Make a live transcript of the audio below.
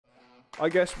I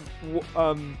guess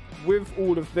with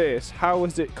all of this, how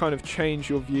has it kind of changed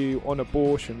your view on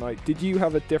abortion? Like, did you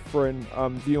have a different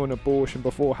view on abortion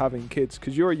before having kids?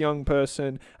 Because you're a young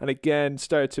person, and again,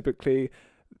 stereotypically,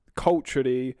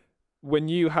 culturally, when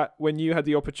you had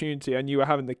the opportunity and you were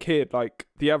having the kid, like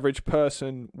the average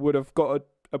person would have got an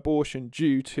abortion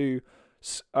due to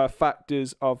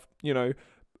factors of, you know,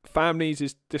 families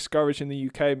is discouraged in the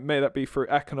UK. May that be through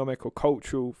economic or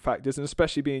cultural factors, and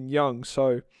especially being young.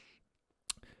 So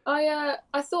I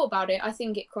thought about it. I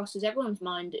think it crosses everyone's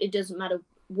mind. It doesn't matter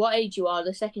what age you are.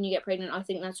 The second you get pregnant, I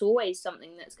think that's always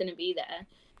something that's going to be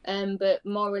there. But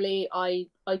morally, I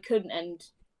couldn't, and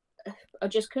I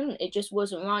just couldn't. It just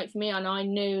wasn't right for me, and I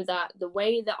knew that the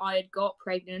way that I had got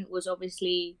pregnant was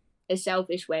obviously a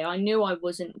selfish way. I knew I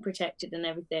wasn't protected and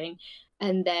everything,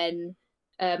 and then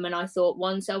and I thought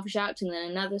one selfish act and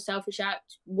then another selfish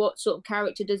act. What sort of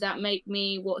character does that make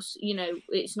me? What's, you know,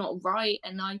 it's not right.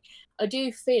 And I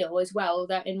do feel as well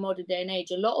that in modern day and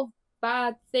age, a lot of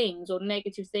bad things or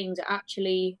negative things are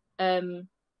actually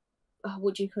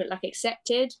what do you call it, like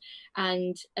accepted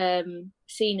and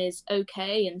seen as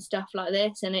okay and stuff like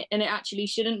this, and it actually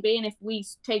shouldn't be. And if we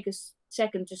take a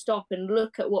second to stop and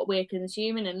look at what we're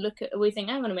consuming and look at, we think,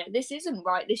 hang on a minute, this isn't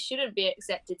right, this shouldn't be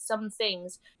accepted, some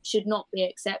things should not be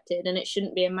accepted, and it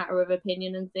shouldn't be a matter of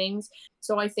opinion and things.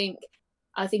 So I think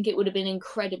it would have been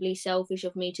incredibly selfish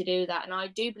of me to do that, and I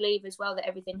do believe as well that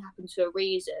everything happens for a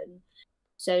reason.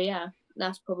 So yeah,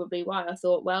 that's probably why I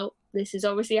thought, well, this is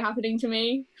obviously happening to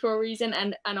me for a reason,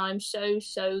 and I'm so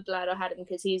glad I had him,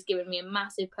 because he's given me a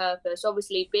massive purpose.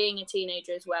 Obviously, being a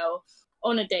teenager as well,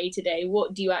 on a day-to-day,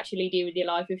 what do you actually do with your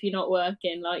life if you're not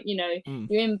working? Like, you know,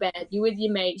 you're in bed, you're with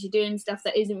your mates, you're doing stuff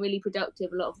that isn't really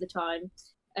productive a lot of the time.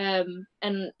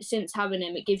 And since having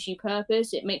him, it gives you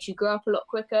purpose, it makes you grow up a lot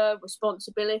quicker,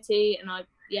 responsibility, and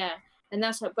and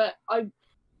that's how. But I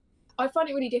find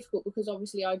it really difficult, because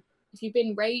obviously if you've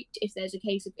been raped, if there's a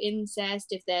case of incest,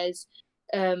 if there's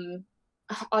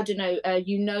I don't know,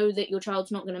 you know that your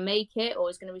child's not going to make it or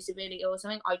is going to be severely ill or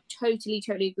something, I totally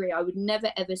agree. I would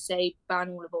never ever say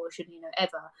ban all abortion, you know,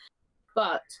 ever.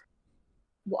 But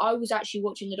I was actually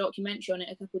watching the documentary on it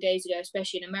a couple of days ago,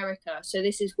 especially in America. So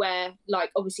this is where,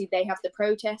 like, obviously they have the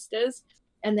protesters,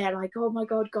 and they're like, oh my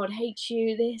God, God hates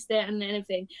you, this, that, and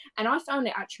anything. And I found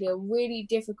it actually a really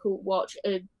difficult watch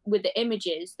with the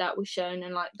images that were shown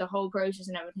and like the whole process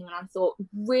and everything. And I thought,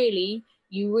 really,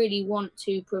 you really want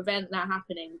to prevent that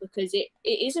happening, because it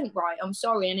isn't right. I'm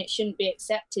sorry. And it shouldn't be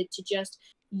accepted to just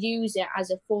use it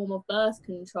as a form of birth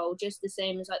control, just the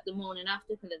same as like the morning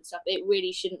after pill and stuff. It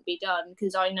really shouldn't be done,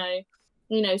 because I know,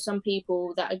 you know, some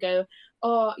people that go,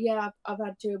 oh yeah, I've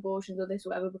had 2 abortions or this or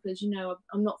whatever, because, you know,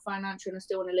 I'm not financial and I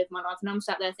still want to live my life. And I'm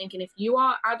sat there thinking, if you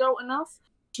are adult enough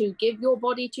to give your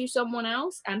body to someone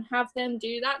else and have them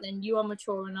do that, then you are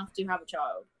mature enough to have a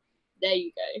child. There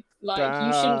you go.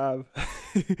 Like,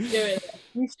 you shouldn't be doing it.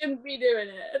 You shouldn't be doing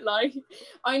it. Like,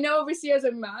 I know obviously as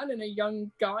a man and a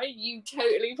young guy, you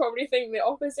totally probably think the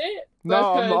opposite.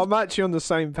 No, I'm actually on the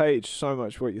same page so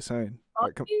much what you're saying.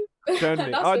 Like,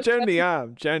 generally, I generally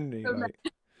am. Generally, like,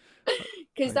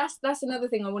 because that's another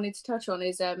thing I wanted to touch on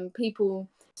is people,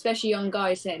 especially young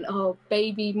guys, saying, oh,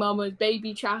 baby mamas,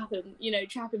 baby trapping, you know,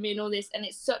 trapping me and all this, and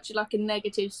it's such like a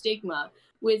negative stigma.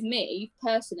 With me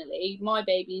personally, my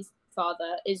baby's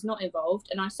father is not involved,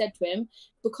 and I said to him,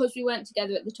 because we weren't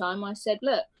together at the time, I said,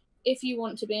 look, if you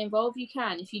want to be involved, you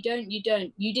can. If you don't, you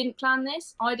don't. You didn't plan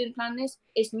this, I didn't plan this,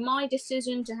 it's my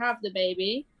decision to have the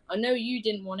baby. I know you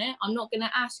didn't want it, I'm not going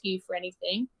to ask you for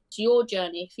anything. It's your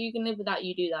journey. If you can live with that,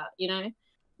 you do that, you know.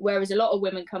 Whereas a lot of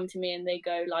women come to me and they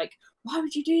go like, why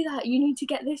would you do that? You need to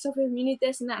get this off him, you need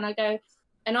this and that. And I go,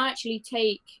 and I actually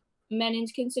take men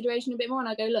into consideration a bit more, and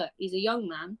I go, look, he's a young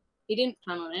man, he didn't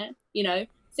plan on it, you know,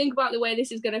 think about the way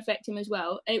this is going to affect him as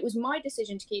well. And it was my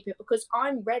decision to keep it because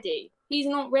I'm ready, he's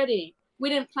not ready, we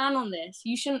didn't plan on this.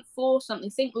 You shouldn't force something,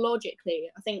 think logically.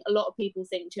 I think a lot of people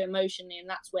think too emotionally, and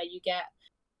that's where you get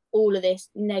all of this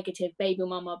negative baby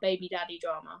mama, baby daddy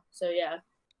drama. So yeah,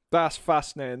 that's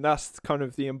fascinating. That's kind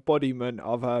of the embodiment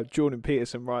of Jordan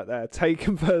Peterson right there,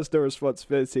 taking personal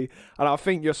responsibility. And I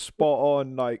think you're spot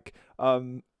on. Like,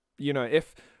 you know,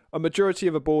 if a majority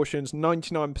of abortions,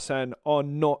 99%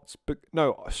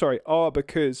 are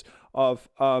because of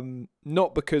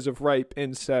not because of rape,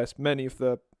 incest, many of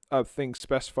the things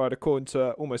specified according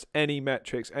to almost any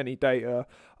metrics, any data,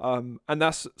 and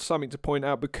that's something to point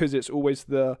out, because it's always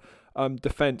the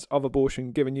defense of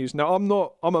abortion given news. Now,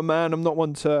 I'm a man, I'm not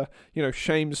one to,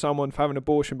 shame someone for having an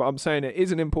abortion, but I'm saying it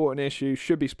is an important issue,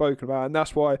 should be spoken about, and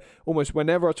that's why almost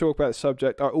whenever I talk about the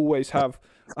subject, I always have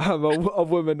a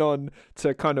woman on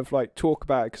to kind of like talk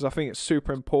about it, because I think it's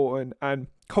super important. And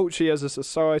culturally as a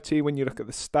society, when you look at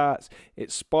the stats,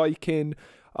 it's spiking,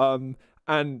 and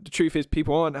the truth is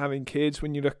people aren't having kids.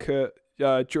 When you look at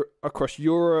across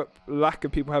Europe, lack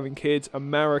of people having kids,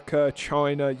 America,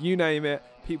 China, you name it,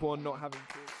 people are not having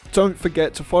kids. Don't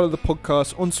forget to follow the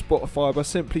podcast on Spotify by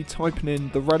simply typing in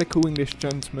The Radical English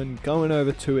Gentleman, going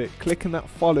over to it, clicking that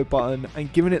follow button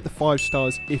and giving it the 5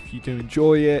 stars if you do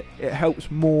enjoy it. It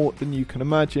helps more than you can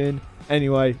imagine.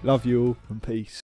 Anyway, love you all and peace.